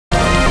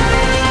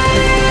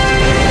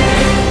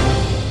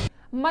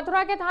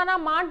मथुरा के थाना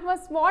मांड व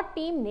स्वाट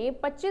टीम ने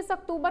 25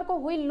 अक्टूबर को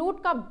हुई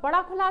लूट का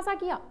बड़ा खुलासा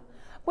किया।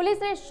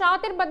 पुलिस ने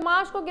शातिर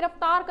बदमाश को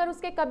गिरफ्तार कर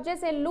उसके कब्जे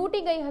से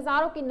लूटी गई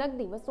हजारों की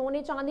नकदी व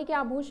सोने चांदी के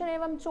आभूषण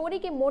एवं चोरी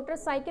की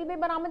मोटरसाइकिल भी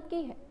बरामद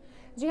की है।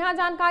 जी हां,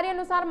 जानकारी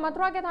अनुसार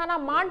मथुरा के थाना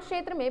मांड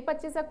क्षेत्र में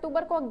 25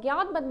 अक्टूबर को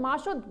अज्ञात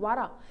बदमाशों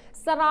द्वारा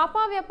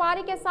सराफा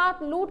व्यापारी के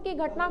साथ लूट की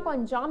घटना को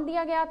अंजाम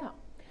दिया गया था।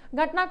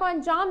 घटना को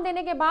अंजाम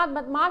देने के बाद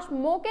बदमाश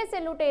मौके से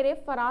लुटेरे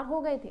फरार हो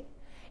गए थे।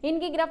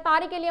 इनकी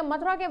गिरफ्तारी के लिए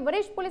मथुरा के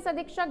वरिष्ठ पुलिस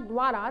अधीक्षक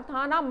द्वारा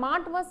थाना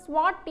मांड व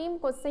स्वाट टीम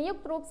को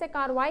संयुक्त रूप से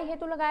कार्रवाई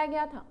हेतु लगाया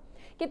गया था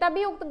कि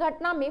तभी उक्त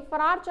घटना में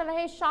फरार चल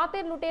रहे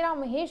शातिर लुटेरा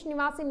महेश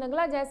निवासी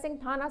नगला जयसिंह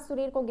थाना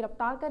सुरीर को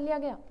गिरफ्तार कर लिया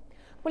गया।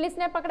 पुलिस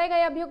ने पकड़े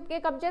गए अभियुक्त के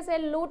कब्जे से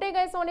लूटे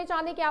गए सोने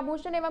चांदी के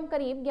आभूषण एवं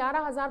करीब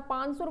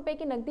 11,500 रुपए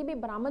की नकदी भी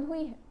बरामद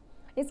हुई है।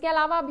 इसके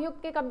अलावा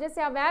अभियुक्त के कब्जे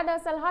से अवैध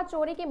असलहा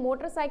चोरी की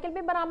मोटरसाइकिल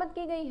भी बरामद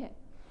की गई है।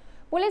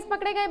 पुलिस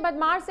पकड़े गए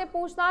बदमाश से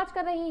पूछताछ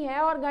कर रही है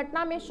और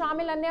घटना में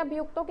शामिल अन्य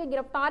अभियुक्तों की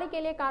गिरफ्तारी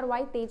के लिए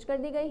कार्रवाई तेज कर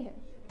दी गई है।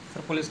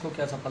 सर, पुलिस को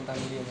क्या सफलता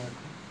मिली है?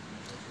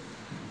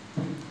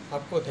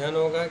 आपको ध्यान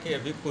होगा कि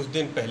अभी कुछ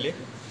दिन पहले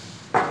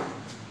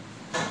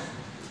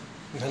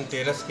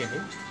धनतेरस के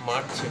दिन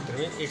मार्ट क्षेत्र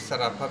में एक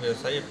सराफा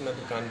व्यवसायी अपना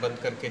दुकान बंद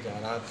करके जा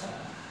रहा था।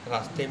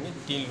 रास्ते में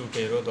 3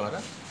 लुटेरों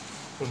द्वारा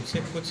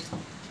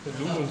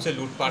उनसे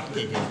लूटपाट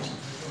की गई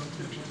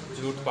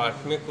थी।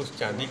 लूटपाट में कुछ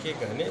चांदी के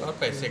गहने और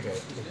पैसे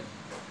गए थे।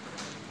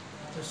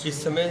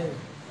 इस समय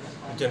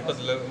जनपद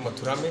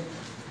मथुरा में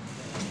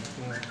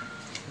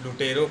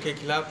लुटेरों के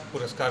खिलाफ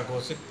पुरस्कार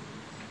घोषित,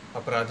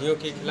 अपराधियों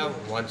के खिलाफ,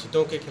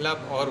 वांछितों के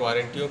खिलाफ और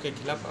वारंटियों के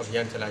खिलाफ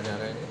अभियान चलाए जा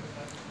रहे हैं।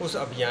 उस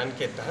अभियान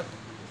के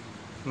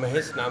तहत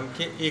महेश नाम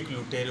के एक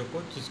लुटेरों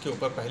को, जिसके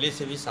ऊपर पहले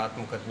से भी 7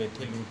 मुकदमे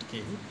थे लूट के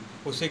ही,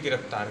 उसे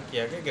गिरफ्तार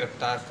किया गया।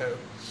 गिरफ्तार कर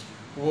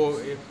वो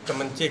एक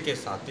तमंचे के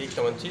साथ, एक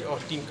तमंचे और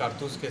 3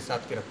 कारतूस के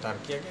साथ गिरफ्तार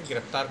किया गया।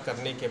 गिरफ्तार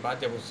करने के बाद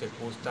जब उससे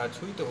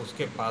पूछताछ हुई तो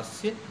उसके पास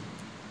से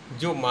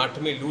जो मार्ट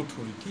में लूट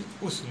हुई थी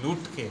उस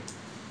लूट के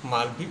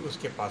माल भी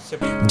उसके पास से।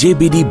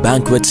 JBD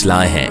Banquets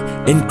लाए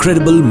हैं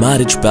incredible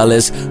marriage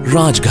palace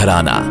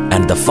Rajgharana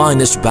and the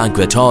finest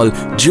banquet hall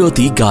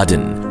Jyoti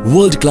Garden,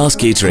 world class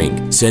catering,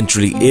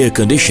 centrally air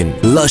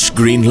conditioned, lush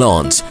green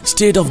lawns,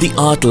 state of the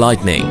art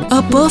lighting,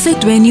 a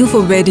perfect venue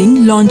for wedding,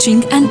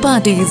 launching and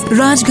parties.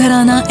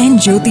 Rajgharana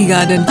and Jyoti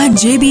Garden at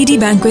JBD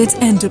Banquets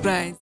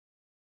Enterprise।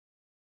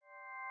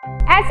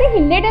 ऐसे ही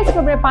latest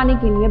खबरें पाने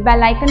के लिए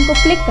bell icon को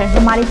click कर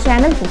हमारे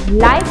channel को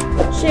like,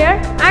 share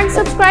and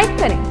subscribe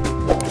करें।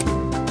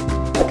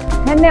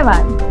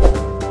 धन्यवाद।